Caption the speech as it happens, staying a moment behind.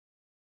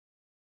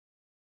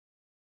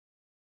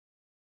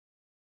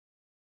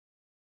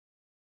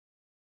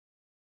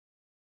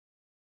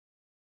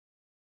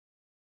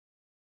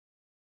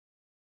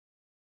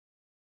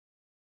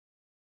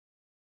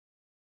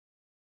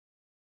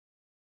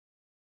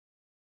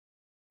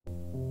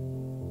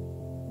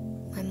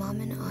mom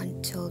and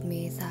aunt told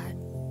me that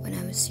when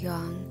I was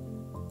young,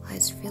 I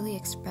was really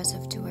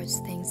expressive towards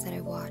things that I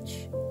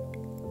watch.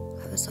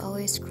 I was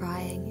always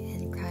crying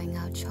and crying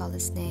out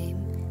Chola's name,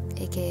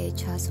 aka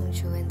Cha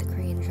Sung-choo in the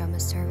Korean drama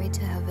Stairway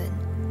to Heaven,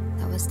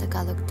 that was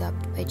Tagalog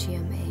dubbed by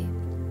GMA.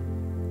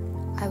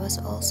 I was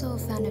also a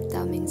fan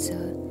of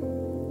Ming-soo,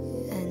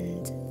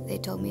 and they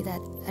told me that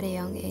at a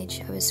young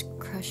age I was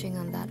crushing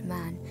on that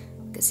man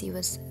because he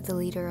was the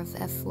leader of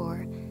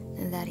F4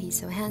 and that he's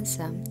so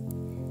handsome.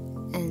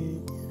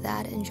 And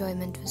that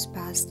enjoyment was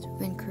passed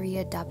when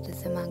Korea adapted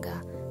the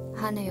manga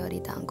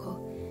Hanayori Dango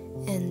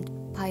and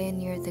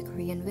pioneered the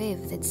Korean wave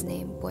with its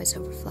name Boys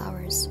Over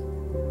Flowers.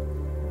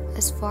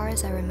 As far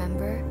as I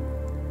remember,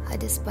 I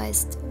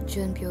despised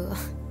Junpyo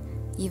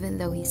even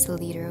though he's the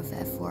leader of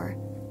F4.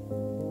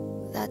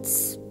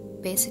 That's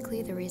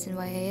basically the reason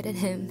why I hated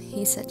him.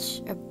 He's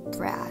such a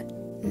brat.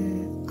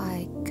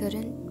 I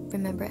couldn't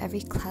remember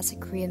every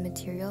classic Korean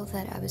material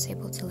that I was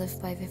able to live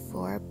by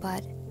before,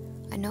 but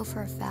I know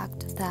for a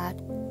fact that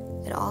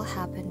it all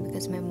happened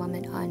because my mom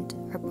and aunt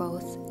are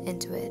both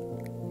into it.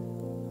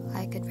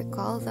 I could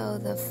recall though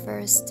the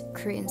first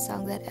Korean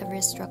song that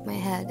ever struck my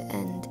head,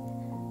 and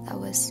that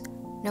was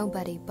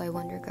Nobody by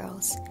Wonder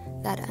Girls,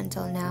 that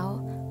until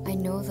now I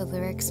know the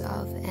lyrics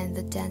of and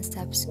the dance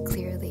steps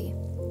clearly.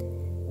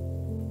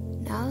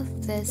 Now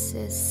this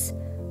is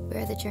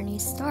where the journey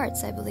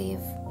starts, I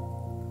believe.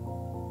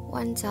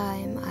 One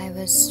time I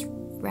was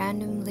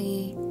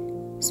randomly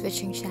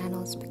switching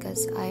channels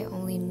because I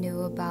only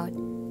knew about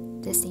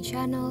Disney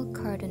Channel,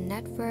 Cartoon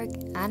Network,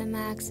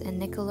 Animax, and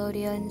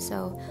Nickelodeon,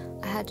 so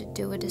I had to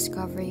do a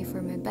discovery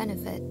for my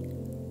benefit.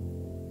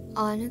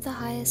 On the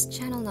highest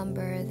channel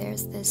number,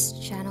 there's this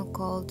channel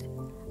called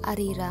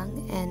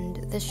𝐟𝐫𝐸,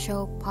 and the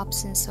show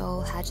Pops and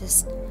Soul had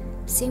just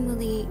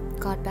seemingly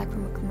got back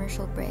from a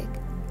commercial break.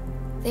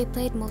 They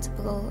played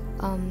multiple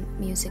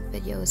music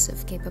videos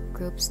of K-pop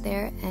groups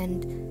there,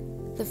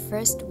 and the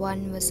first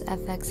one was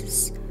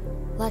FX's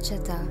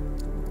Lachata.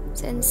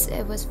 Since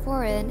it was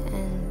foreign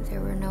and there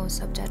were no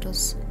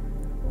subtitles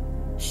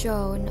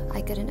shown,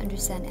 I couldn't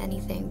understand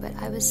anything, but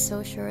I was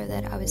so sure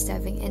that I was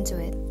diving into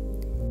it.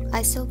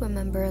 I still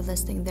remember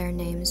listing their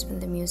names when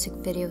the music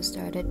video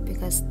started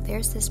because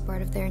there's this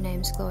part of their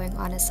names glowing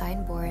on a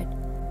signboard.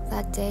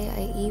 That day,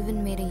 I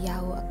even made a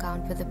Yahoo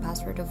account with the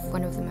password of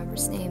one of the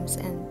members' names,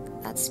 and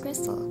that's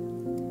Crystal.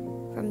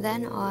 From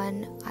then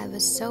on, I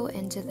was so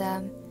into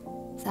them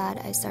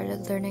that I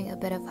started learning a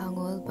bit of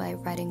Hangul by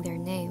writing their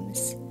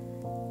names.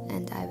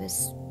 And I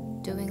was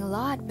doing a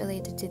lot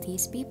related to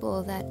these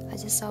people that I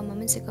just saw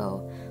moments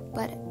ago,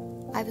 but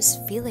I was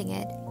feeling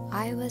it.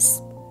 I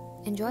was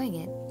enjoying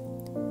it.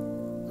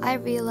 I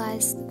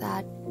realized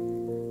that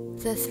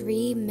the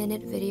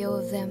 3-minute video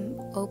of them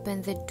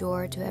opened the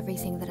door to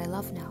everything that I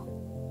love now.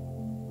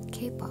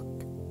 K-pop.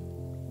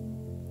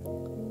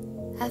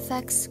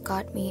 FX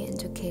got me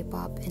into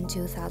K-pop in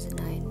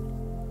 2009.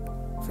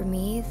 For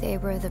me, they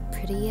were the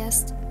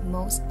prettiest,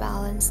 most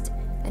balanced,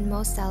 and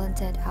most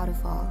talented out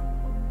of all.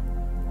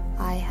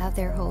 I have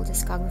their whole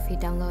discography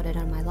downloaded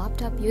on my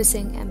laptop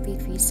using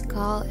MP3's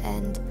call,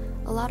 and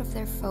a lot of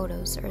their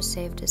photos are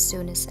saved as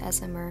soon as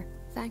SMR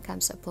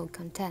fancams upload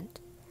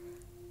content.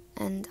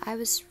 And I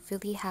was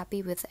really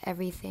happy with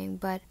everything,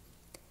 but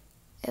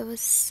it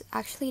was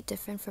actually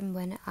different from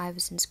when I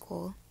was in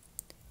school.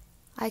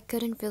 I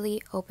couldn't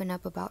really open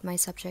up about my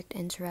subject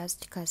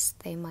interest because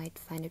they might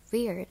find it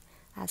weird,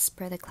 as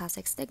per the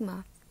classic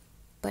stigma.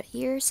 But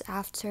years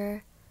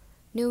after,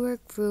 newer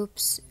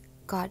groups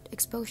got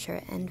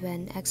exposure, and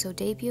when EXO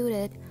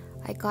debuted,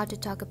 I got to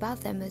talk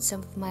about them with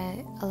some of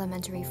my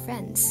elementary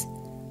friends,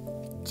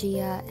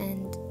 Gia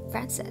and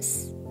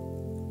Francis.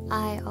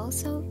 I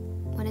also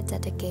want to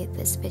dedicate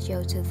this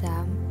video to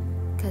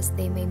them because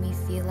they made me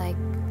feel like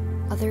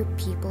other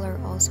people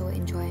are also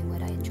enjoying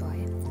what I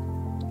enjoy.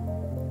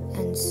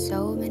 And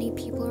so many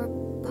people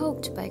were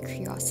poked by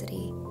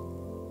curiosity.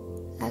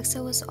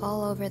 EXO was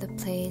all over the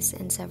place,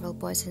 and several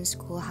boys in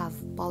school have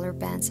baller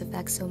bands of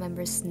EXO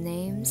members'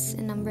 names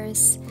and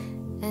numbers,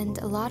 and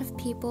a lot of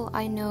people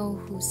I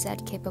know who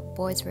said K-pop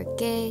boys were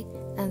gay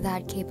and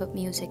that K-pop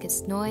music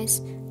is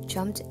noise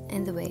jumped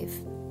in the wave.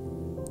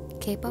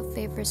 K-pop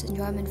favors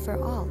enjoyment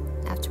for all,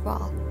 after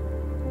all.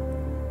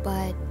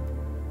 But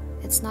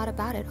it's not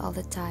about it all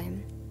the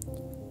time.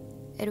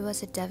 It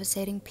was a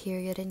devastating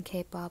period in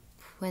K-pop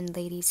when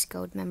Ladies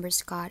Code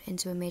members got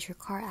into a major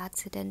car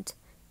accident,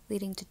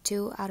 leading to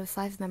 2 out of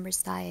 5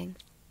 members dying.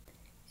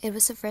 It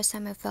was the first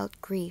time I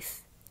felt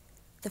grief,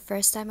 the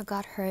first time I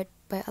got hurt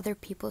by other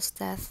people's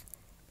death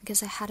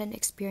because I hadn't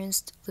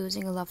experienced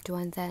losing a loved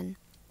one then.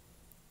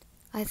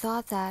 I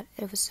thought that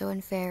it was so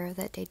unfair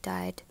that they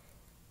died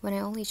when I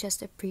only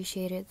just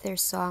appreciated their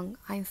song,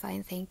 I'm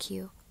Fine Thank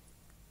You.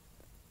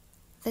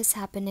 This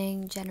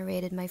happening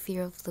generated my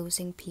fear of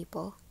losing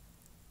people.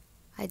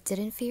 I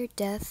didn't fear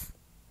death,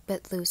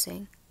 but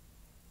losing.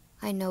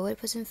 I know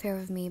it was unfair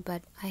of me,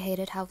 but I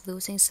hated how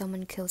losing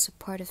someone kills a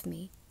part of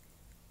me.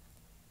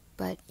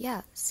 But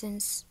yeah,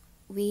 since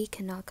we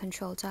cannot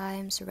control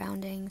time,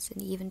 surroundings,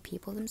 and even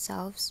people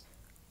themselves,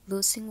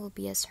 losing will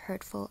be as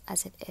hurtful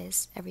as it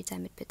is every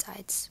time it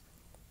betides.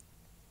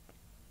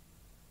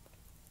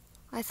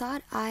 I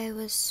thought I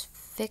was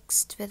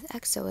fixed with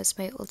EXO as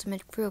my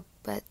ultimate group,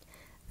 but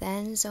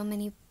then so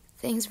many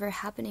things were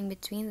happening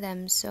between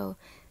them, so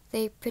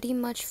they pretty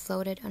much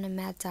floated on a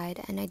mad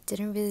tide, and I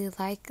didn't really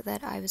like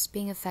that I was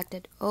being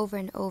affected over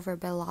and over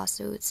by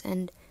lawsuits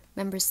and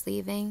members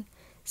leaving,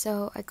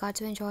 so I got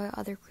to enjoy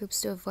other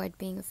groups to avoid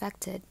being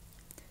affected.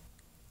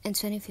 In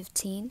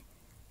 2015,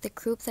 the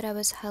group that I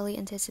was highly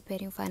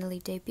anticipating finally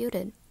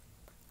debuted.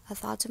 I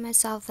thought to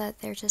myself that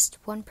they're just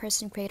one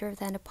person greater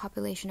than the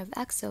population of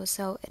EXO,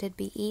 so it'd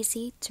be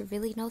easy to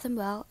really know them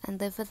well and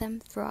live with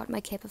them throughout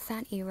my K-pop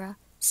fan era,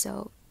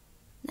 so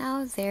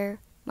now they're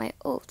my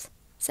ult,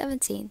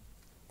 17.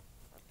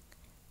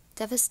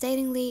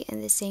 Devastatingly,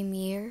 in the same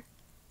year,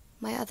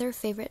 my other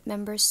favorite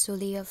member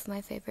Sully of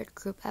my favorite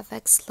group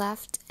FX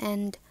left,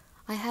 and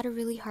I had a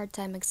really hard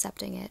time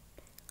accepting it.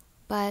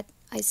 But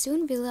I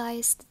soon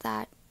realized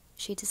that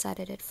she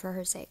decided it for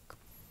her sake.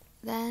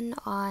 Then,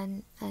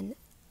 on an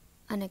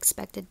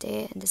unexpected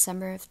day in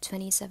December of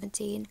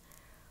 2017,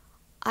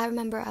 I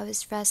remember I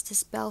was dressed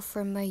as Belle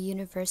for my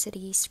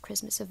university's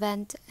Christmas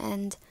event,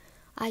 and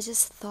I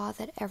just thought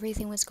that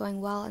everything was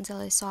going well until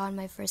I saw on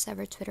my first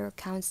ever Twitter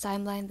account's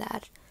timeline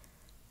that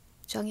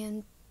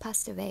Jonghyun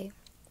passed away.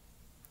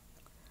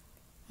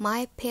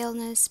 My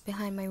paleness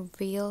behind my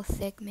real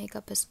thick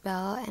makeup as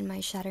Belle and my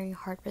shattering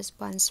heart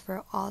response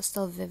were all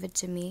still vivid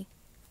to me.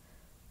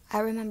 I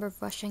remember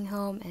rushing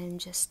home and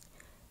just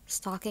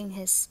stalking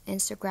his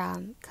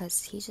Instagram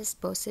because he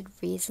just posted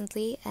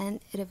recently, and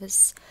it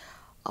was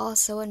all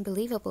so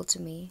unbelievable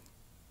to me.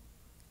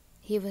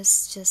 He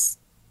was just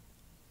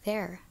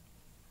there.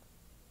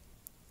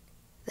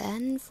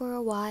 Then for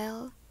a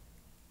while,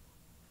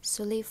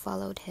 Sully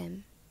followed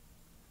him.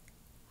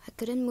 I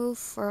couldn't move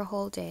for a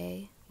whole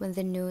day when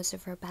the news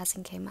of her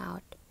passing came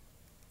out.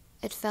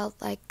 It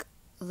felt like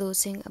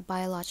losing a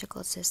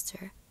biological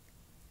sister.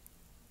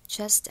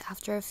 Just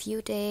after a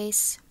few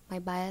days, my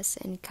bias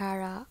and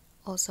Kara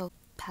also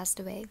passed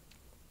away.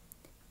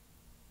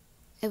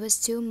 It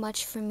was too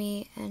much for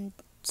me and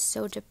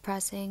so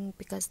depressing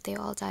because they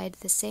all died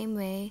the same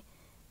way,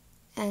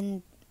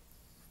 and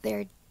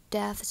their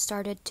death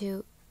started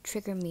to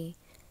trigger me,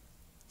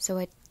 so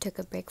I took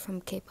a break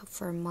from K-pop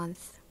for a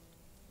month.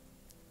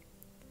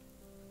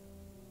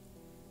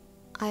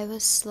 I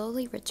was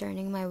slowly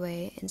returning my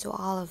way into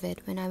all of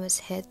it when I was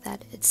hit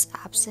that its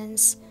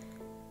absence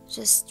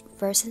just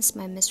worsens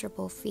my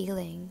miserable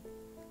feeling.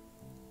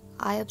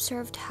 I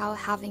observed how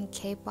having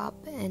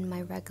K-pop in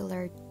my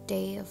regular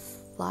day of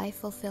life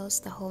fulfills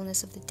the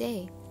wholeness of the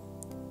day.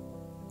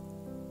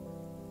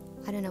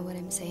 I don't know what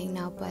I'm saying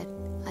now, but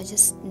I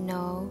just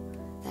know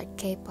that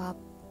K-pop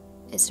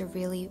is a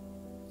really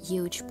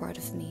huge part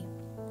of me.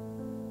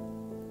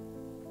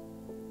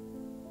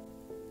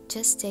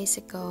 Just days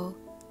ago,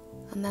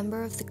 a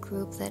member of the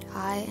group that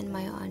I and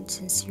my aunt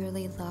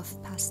sincerely love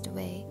passed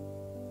away.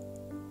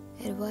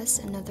 It was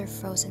another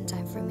frozen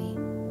time for me.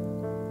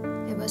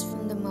 It was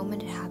from the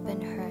moment it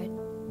happened hurt,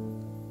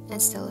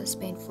 and still is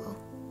painful.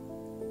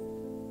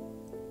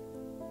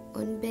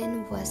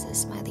 Eunbin was a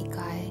smiley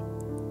guy,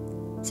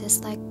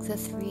 just like the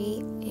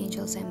three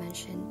angels I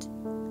mentioned.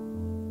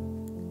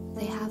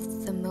 They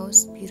have the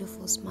most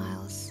beautiful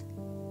smiles.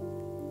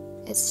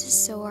 It's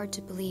just so hard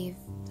to believe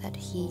that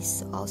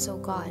he's also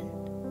gone.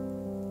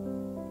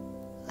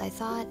 I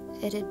thought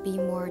it'd be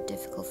more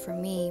difficult for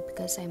me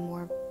because I'm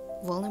more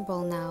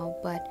vulnerable now,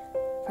 but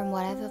from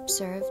what I've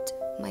observed,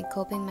 my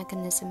coping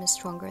mechanism is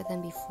stronger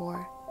than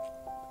before.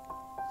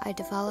 I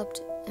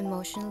developed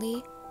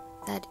emotionally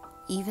that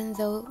even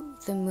though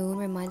the moon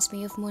reminds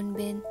me of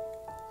Moonbin,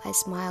 I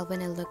smile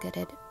when I look at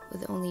it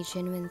with only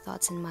genuine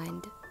thoughts in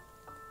mind.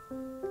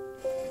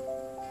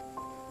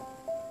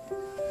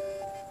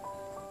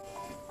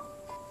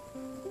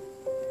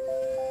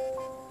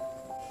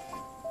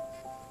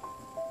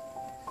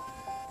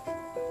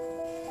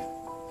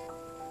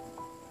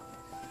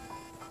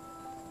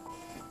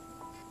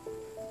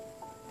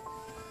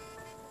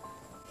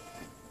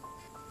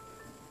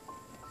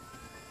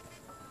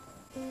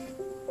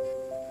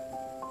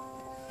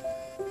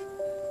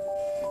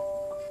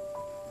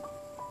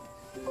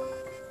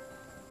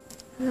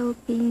 Hello,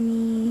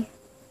 Beanie.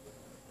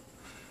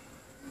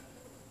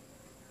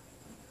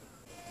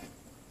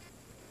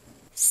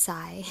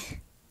 Sigh.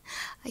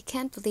 I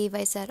can't believe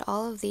I said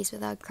all of these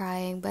without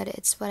crying, but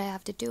it's what I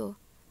have to do.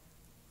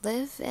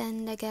 Live,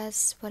 and I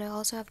guess what I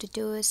also have to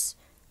do is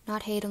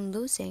not hate on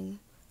losing,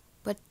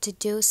 but to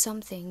do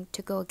something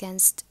to go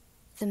against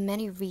the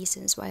many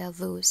reasons why I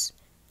lose.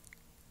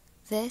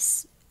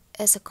 This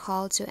is a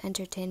call to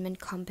entertainment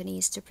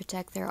companies to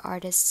protect their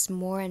artists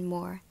more and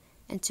more,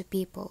 and to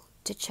people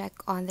to check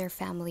on their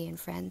family and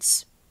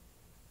friends.